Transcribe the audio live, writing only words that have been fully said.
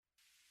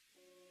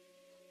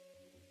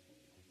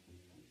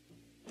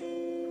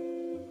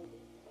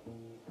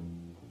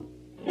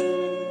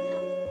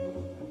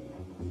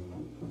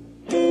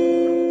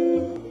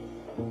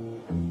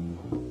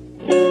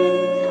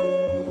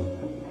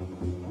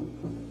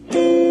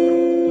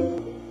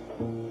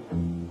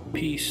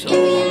So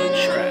on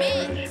the track.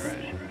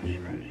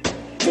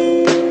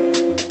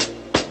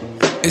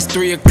 It's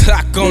 3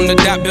 o'clock on the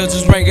dot, bell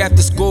just rang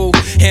after school.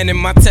 Handing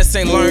my tests,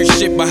 ain't learned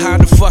shit but how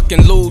to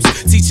fucking lose.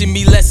 Teaching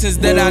me lessons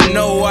that I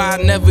know I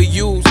never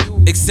use.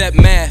 Except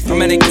math,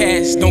 I'm out of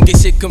cash, don't get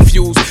shit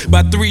confused.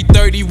 By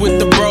 3:30 with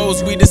the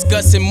bros, we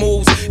discussing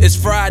moves. It's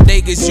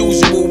Friday as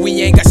usual,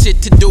 we ain't got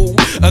shit to do.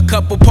 A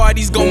couple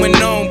parties going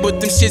on, but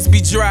them shits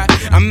be dry.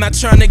 I'm not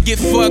tryna get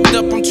fucked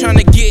up, I'm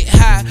tryna get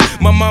high.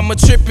 My mama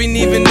tripping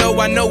even though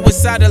I know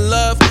it's out of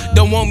love.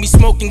 Don't want me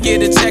smoking,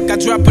 get a check, I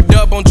drop a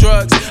dub on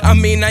drugs. I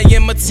mean I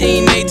am a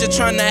teenager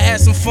tryna have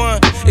some fun.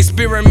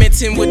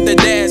 Experimenting with the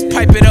dash,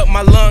 pipe it up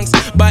my lungs.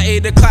 By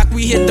 8 o'clock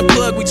we hit the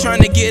plug, we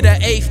tryna get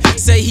an eighth.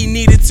 Say he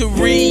needed to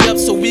re-up,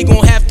 so we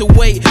gon' have to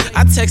wait.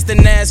 I text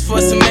and ask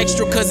for some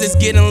extra cause it's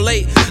getting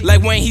late.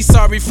 Like Wayne, he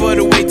sorry for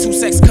the way 2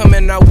 sex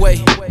coming our way.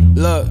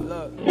 Look.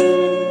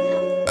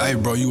 Hey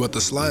bro, you at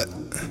the slot?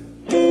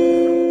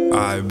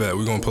 I bet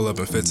we gonna pull up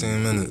in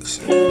 15 minutes.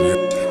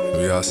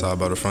 We outside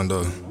by the front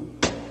door.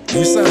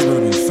 These sides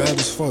better be fat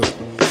as fuck.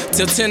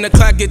 Till 10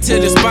 o'clock, get to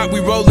the spot, we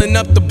rolling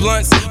up the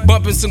blunts.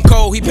 Bumping some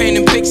cold, he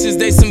painting pictures,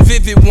 they some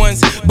vivid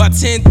ones. By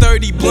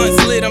 10:30,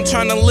 blunts lit, I'm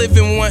tryna live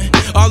in one.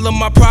 All of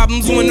my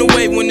problems went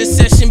away when the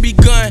session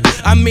begun.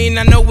 I mean,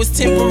 I know it's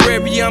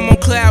temporary, I'm on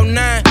cloud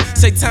 9.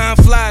 Say time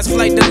flies,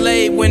 flight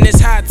delayed when it's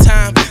hot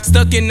time.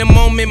 Stuck in the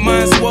moment,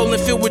 mind swollen,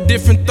 filled with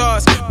different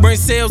thoughts. Brain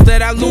cells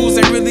that I lose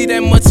ain't really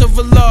that much of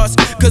a loss.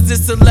 Cause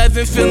it's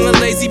 11, feeling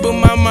lazy, but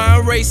my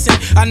mind racing.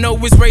 I know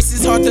it's race,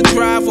 it's hard to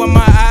drive while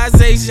my eyes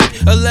Asian.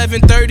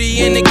 11:30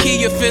 in the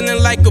Kia,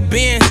 feeling like a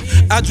Benz.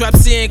 I drop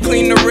C and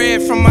clean the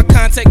red from my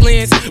contact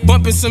lens.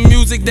 Bumping some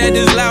music that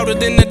is louder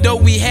than the dough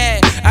we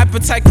had.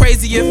 Appetite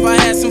crazy, if I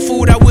had some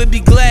food I would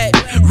be glad.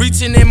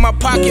 Reaching in my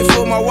pocket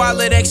for my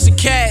wallet, extra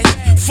cash.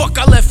 Fuck,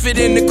 I left it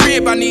in the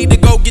crib, I need to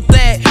go get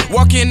that.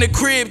 Walk in the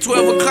crib,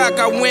 12 o'clock,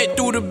 I went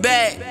through the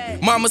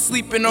bag. Mama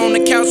sleeping on the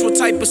couch, what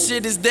type of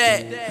shit is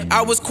that?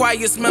 I was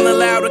quiet, smelling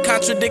loud, a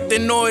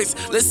contradicting noise.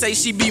 Let's say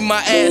she beat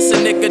my ass, a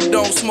nigga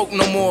don't smoke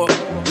no more.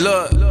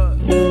 Look.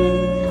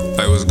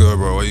 Hey, what's good,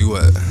 bro? Where you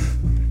at?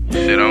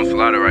 Shit, I'm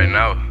slotted right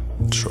now.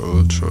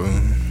 True.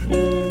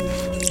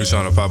 You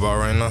tryna pop out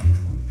right now?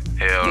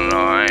 Hell no,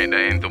 that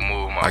ain't the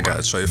move, man. I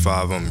got Trey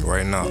 5 on me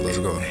right now. Let's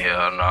go.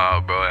 Hell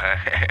no, bro. I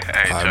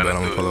ain't I tryna bet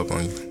I'm do gonna pull it. up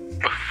on you.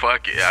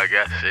 Fuck it, I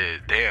got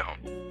shit.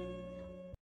 Damn.